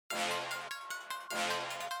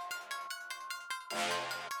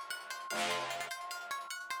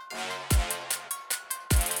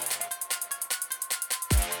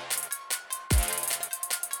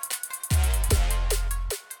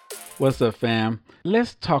What's up, fam?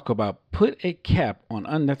 Let's talk about put a cap on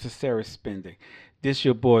unnecessary spending. This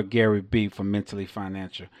your boy Gary B from Mentally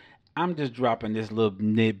Financial. I'm just dropping this little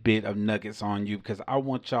bit of nuggets on you because I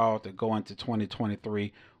want y'all to go into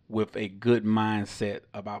 2023 with a good mindset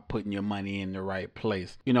about putting your money in the right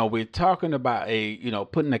place. We're talking about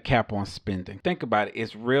putting a cap on spending. Think about it.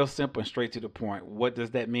 It's real simple and straight to the point. What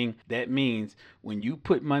does that mean? That means when you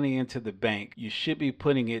put money into the bank, you should be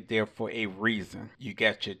putting it there for a reason. You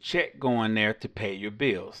got your check going there to pay your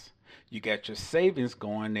bills. You got your savings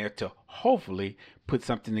going there to hopefully put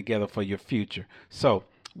something together for your future. So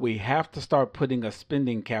we have to start putting a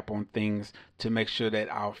spending cap on things to make sure that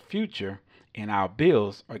our future and our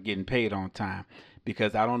bills are getting paid on time.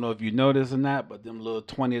 Because I don't know if you know this or not, but them little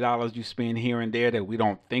 $20 you spend here and there that we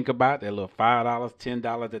don't think about, that little $5,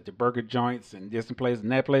 $10 at the burger joints and this place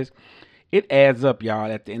and that place, it adds up,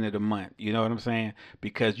 y'all, at the end of the month. You know what I'm saying?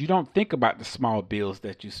 Because you don't think about the small bills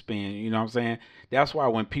that you spend. You know what I'm saying? That's why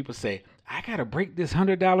when people say, I got to break this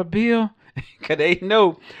 $100 bill, because they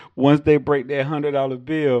know once they break that $100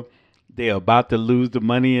 bill, they're about to lose the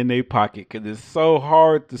money in their pocket because it's so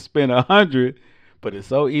hard to spend 100, but it's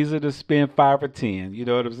so easy to spend 5 or 10. You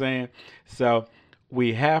know what I'm saying? So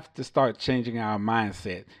we have to start changing our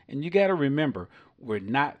mindset. And you got to remember, we're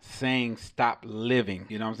not saying stop living.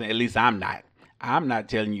 You know what I'm saying? At least I'm not. I'm not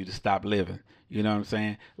telling you to stop living. You know what I'm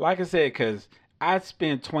saying? Like I said, because I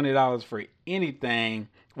spend $20 for anything.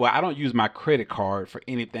 Well, I don't use my credit card for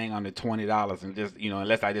anything under $20, and just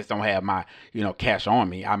unless I just don't have my cash on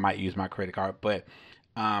me, I might use my credit card. But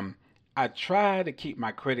I try to keep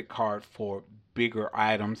my credit card for bigger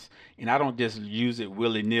items, and I don't just use it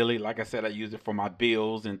willy nilly. Like I said, I use it for my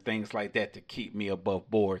bills and things like that to keep me above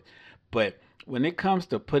board. But when it comes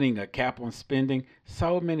to putting a cap on spending,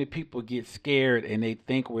 so many people get scared and they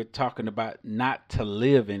think we're talking about not to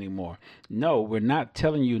live anymore. No, we're not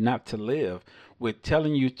telling you not to live. We're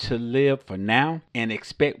telling you to live for now and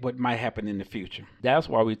expect what might happen in the future. That's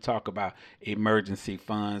why we talk about emergency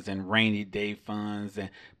funds and rainy day funds and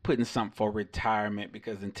putting something for retirement,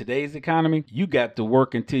 because in today's economy, you got to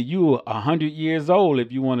work until you're 100 years old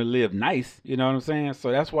if you want to live nice. You know what I'm saying? So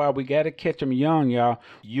that's why we got to catch them young, y'all.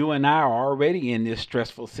 You and I are already in this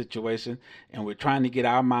stressful situation, and we're trying to get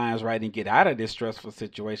our minds right and get out of this stressful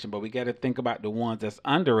situation, but we got to think about the ones that's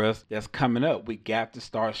under us that's coming up. We got to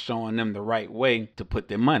start showing them the right way to put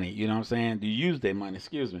their money, you know what I'm saying? To use their money,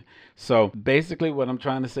 excuse me. So basically what I'm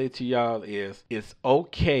trying to say to y'all is it's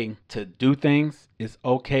okay to do things. It's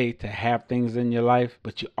okay to have things in your life,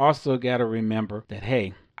 but you also got to remember that,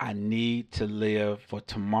 hey, I need to live for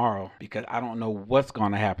tomorrow because I don't know what's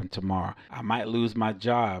going to happen tomorrow. I might lose my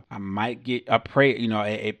job. I might get a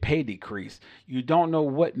pay decrease. You don't know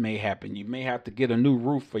what may happen. You may have to get a new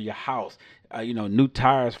roof for your house. New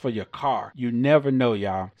tires for your car. You never know,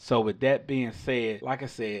 y'all. So with that being said, like I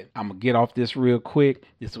said, I'm going to get off this real quick.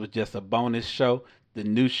 This was just a bonus show. The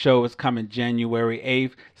new show is coming January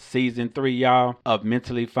 8th, season 3, y'all, of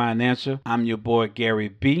Mentally Financial. I'm your boy, Gary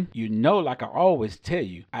B. Like I always tell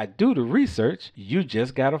you, I do the research. You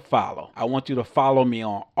just got to follow. I want you to follow me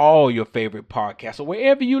on all your favorite podcasts or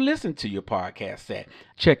wherever you listen to your podcasts at.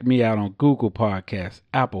 Check me out on Google Podcasts,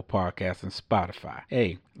 Apple Podcasts, and Spotify.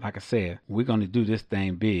 Hey, like I said, we're going to do this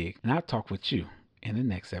thing big, and I'll talk with you in the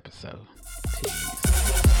next episode. Peace.